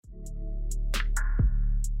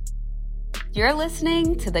You're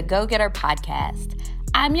listening to the Go Getter Podcast.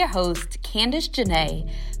 I'm your host, Candace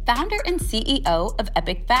Janae, founder and CEO of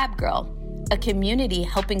Epic Fab Girl, a community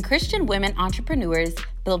helping Christian women entrepreneurs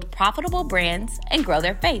build profitable brands and grow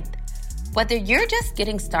their faith. Whether you're just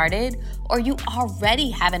getting started or you already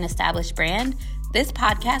have an established brand, this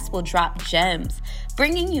podcast will drop gems,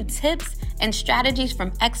 bringing you tips and strategies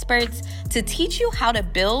from experts to teach you how to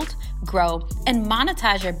build, grow, and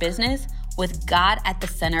monetize your business with God at the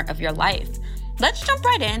center of your life. Let's jump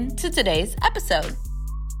right into today's episode.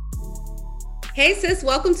 Hey sis,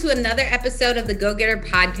 welcome to another episode of the Go Getter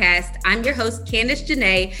Podcast. I'm your host, Candace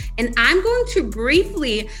Janae, and I'm going to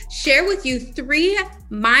briefly share with you 3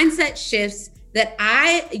 mindset shifts that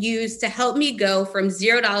I use to help me go from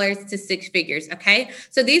 $0 to 6 figures, okay?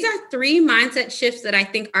 So these are 3 mindset shifts that I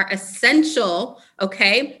think are essential,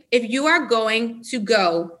 okay, if you are going to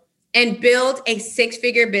go and build a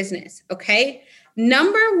 6-figure business, okay?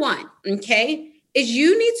 Number 1, okay, is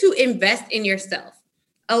you need to invest in yourself.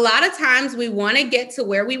 A lot of times we want to get to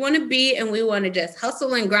where we want to be and we want to just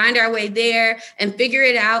hustle and grind our way there and figure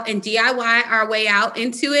it out and DIY our way out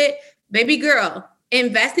into it. Baby girl,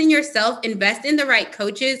 invest in yourself, invest in the right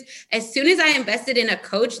coaches. As soon as I invested in a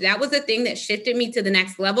coach, that was the thing that shifted me to the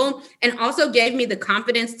next level and also gave me the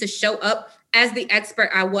confidence to show up as the expert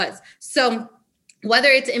I was. So whether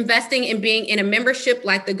it's investing in being in a membership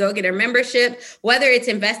like the Go Getter membership, whether it's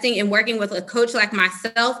investing in working with a coach like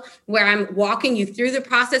myself, where I'm walking you through the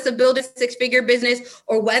process of building a 6-figure business,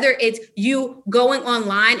 or whether it's you going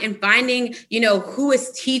online and finding, who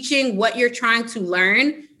is teaching what you're trying to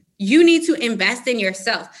learn, you need to invest in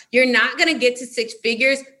yourself. You're not going to get to 6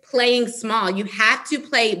 figures playing small. You have to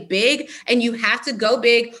play big and you have to go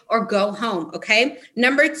big or go home, okay?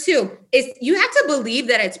 Number 2 is you have to believe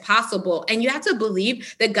that it's possible and you have to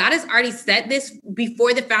believe that God has already set this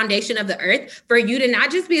before the foundation of the earth for you to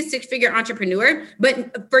not just be a 6-figure entrepreneur,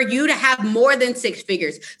 but for you to have more than 6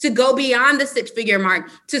 figures, to go beyond the 6-figure mark,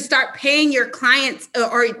 to start paying your clients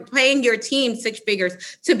or paying your team 6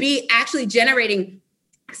 figures, to be actually generating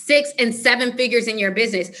 6 and 7 figures in your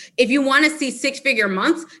business. If you want to see 6-figure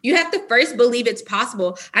months, you have to first believe it's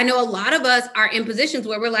possible. I know a lot of us are in positions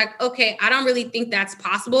where we're like, okay, I don't really think that's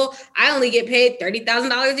possible. I only get paid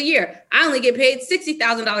 $30,000 a year. I only get paid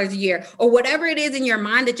 $60,000 a year, or whatever it is in your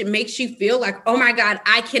mind that makes you feel like, oh my God,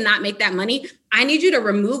 I cannot make that money. I need you to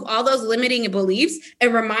remove all those limiting beliefs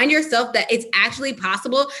and remind yourself that it's actually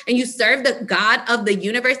possible. And you serve the God of the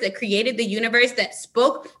universe that created the universe, that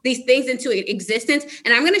spoke these things into existence.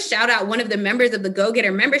 And I'm going to shout out one of the members of the Go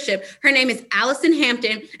Getter membership. Her name is Allison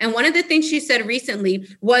Hampton. And one of the things she said recently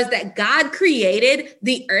was that God created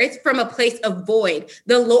the earth from a place of void.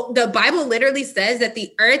 The Bible literally says that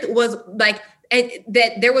the earth was like,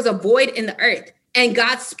 that there was a void in the earth, and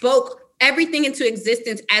God spoke everything into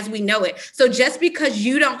existence as we know it. So just because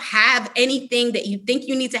you don't have anything that you think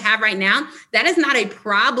you need to have right now, that is not a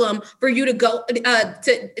problem for you to go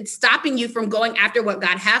to stopping you from going after what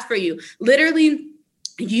God has for you. Literally,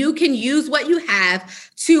 you can use what you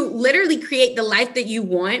have to literally create the life that you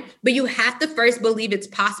want, but you have to first believe it's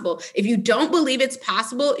possible. If you don't believe it's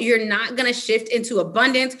possible, you're not going to shift into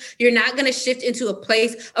abundance. You're not going to shift into a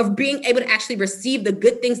place of being able to actually receive the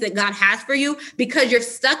good things that God has for you, because you're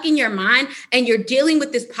stuck in your mind and you're dealing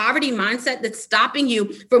with this poverty mindset that's stopping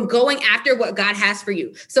you from going after what God has for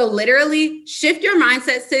you. So literally shift your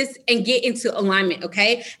mindset, sis, and get into alignment,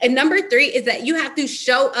 okay? And number 3 is that you have to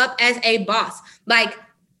show up as a boss. Like,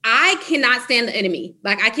 I cannot stand the enemy.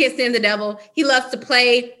 Like, I can't stand the devil. He loves to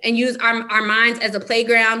play and use our minds as a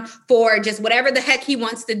playground for just whatever the heck he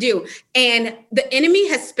wants to do. And the enemy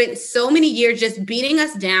has spent so many years just beating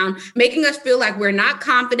us down, making us feel like we're not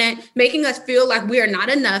confident, making us feel like we are not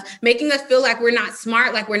enough, making us feel like we're not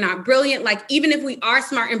smart, like we're not brilliant. Like, even if we are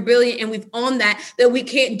smart and brilliant and we've owned that we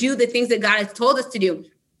can't do the things that God has told us to do.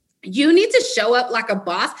 You need to show up like a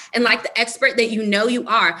boss and like the expert that you know you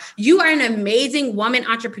are. You are an amazing woman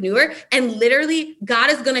entrepreneur, and literally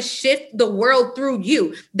God is going to shift the world through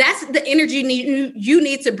you. That's the energy you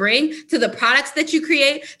need to bring to the products that you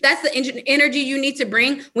create. That's the energy you need to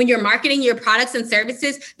bring when you're marketing your products and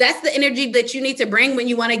services. That's the energy that you need to bring when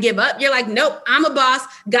you want to give up. You're like, nope, I'm a boss.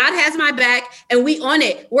 God has my back and we on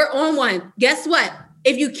it. We're on one. Guess what?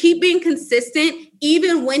 If you keep being consistent,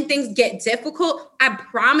 even when things get difficult, I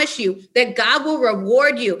promise you that God will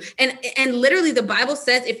reward you. And literally the Bible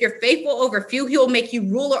says, if you're faithful over few, he'll make you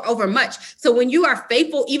ruler over much. So when you are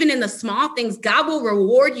faithful, even in the small things, God will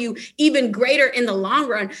reward you even greater in the long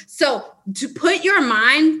run. So to put your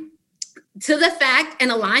mind to the fact and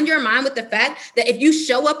align your mind with the fact that if you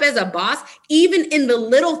show up as a boss, even in the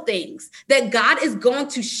little things, that God is going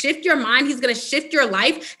to shift your mind. He's going to shift your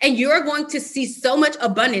life, and you're going to see so much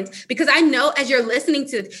abundance. Because I know as you're listening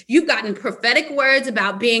to this, you've gotten prophetic words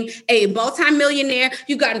about being a multimillionaire.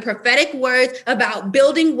 You've gotten prophetic words about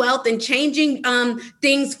building wealth and changing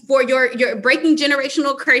things for your breaking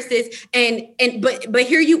generational curses. But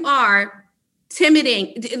here you are,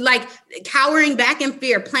 timiding, like cowering back in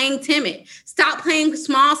fear, playing timid. Stop playing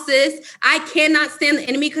small, sis. I cannot stand the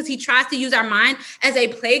enemy because he tries to use our mind as a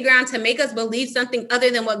playground to make us believe something other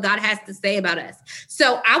than what God has to say about us.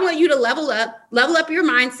 So I want you to level up your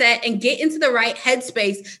mindset and get into the right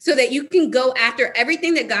headspace so that you can go after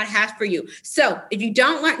everything that God has for you. So if you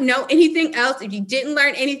don't know anything else, if you didn't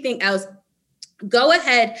learn anything else, go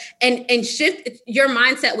ahead and shift your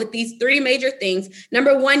mindset with these three major things.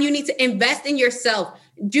 Number one, you need to invest in yourself.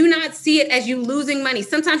 Do not see it as you losing money.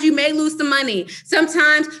 Sometimes you may lose some money.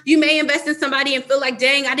 Sometimes you may invest in somebody and feel like,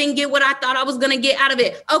 dang, I didn't get what I thought I was going to get out of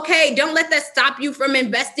it. Okay, don't let that stop you from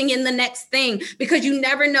investing in the next thing, because you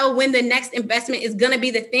never know when the next investment is going to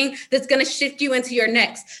be the thing that's going to shift you into your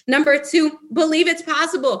next. Number two, believe it's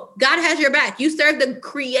possible. God has your back. You serve the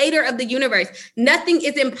creator of the universe. Nothing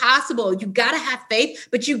is impossible. You got to have faith,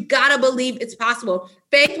 but you got to believe it's possible.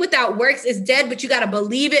 Faith without works is dead, but you got to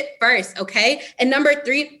believe it first, okay? And number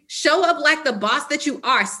three, show up like the boss that you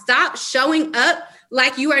are. Stop showing up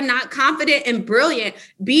like you are not confident and brilliant.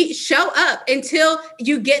 Show up until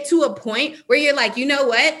you get to a point where you're like, you know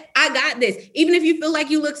what? I got this. Even if you feel like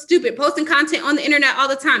you look stupid, posting content on the internet all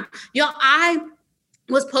the time. Y'all, I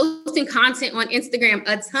was posting content on Instagram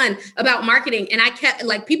a ton about marketing. And I kept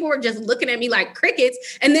people were just looking at me like crickets.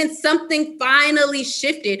 And then something finally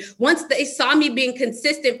shifted. Once they saw me being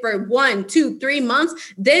consistent for 1, 2, 3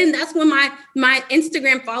 months, then that's when my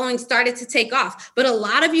Instagram following started to take off. But a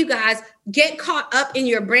lot of you guys get caught up in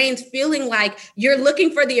your brains feeling like you're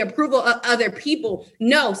looking for the approval of other people.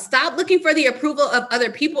 No, stop looking for the approval of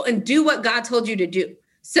other people and do what God told you to do.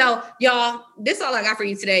 So y'all, this is all I got for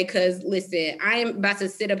you today, because listen, I am about to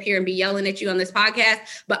sit up here and be yelling at you on this podcast,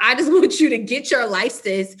 but I just want you to get your life,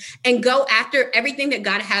 sis, and go after everything that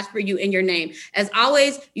God has for you in your name. As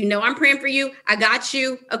always, you know I'm praying for you. I got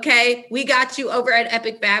you, okay? We got you over at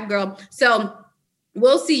Epic Fab Girl. So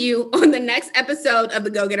we'll see you on the next episode of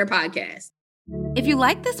the Go Getter Podcast. If you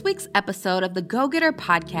like this week's episode of the Go Getter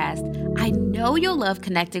Podcast, I know you'll love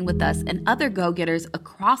connecting with us and other go-getters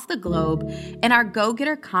across the globe in our Go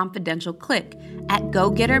Getter Confidential Clique at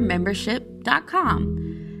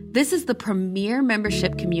GoGetterMembership.com. This is the premier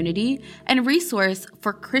membership community and resource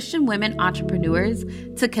for Christian women entrepreneurs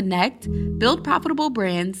to connect, build profitable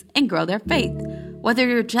brands, and grow their faith. Whether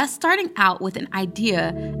you're just starting out with an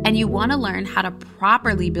idea and you want to learn how to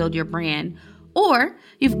properly build your brand, or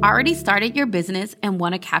you've already started your business and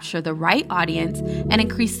want to capture the right audience and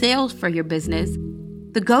increase sales for your business,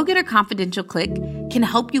 the Go Getter Confidential Clique can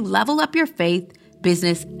help you level up your faith,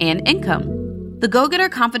 business, and income. The Go Getter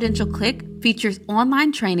Confidential Clique features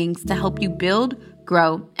online trainings to help you build,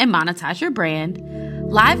 grow, and monetize your brand,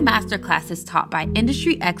 live masterclasses taught by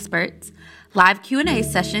industry experts, live Q&A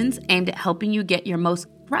sessions aimed at helping you get your most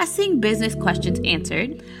pressing business questions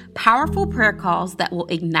answered, powerful prayer calls that will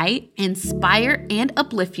ignite, inspire, and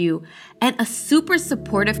uplift you, and a super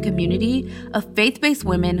supportive community of faith-based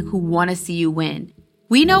women who want to see you win.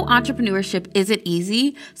 We know entrepreneurship isn't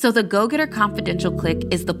easy, so the Go Getter Confidential Clique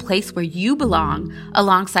is the place where you belong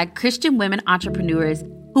alongside Christian women entrepreneurs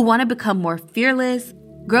who want to become more fearless,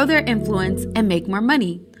 grow their influence, and make more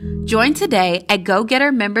money. Join today at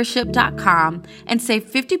GoGetterMembership.com and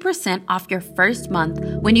save 50% off your first month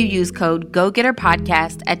when you use code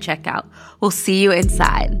GoGetterPodcast at checkout. We'll see you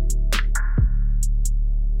inside.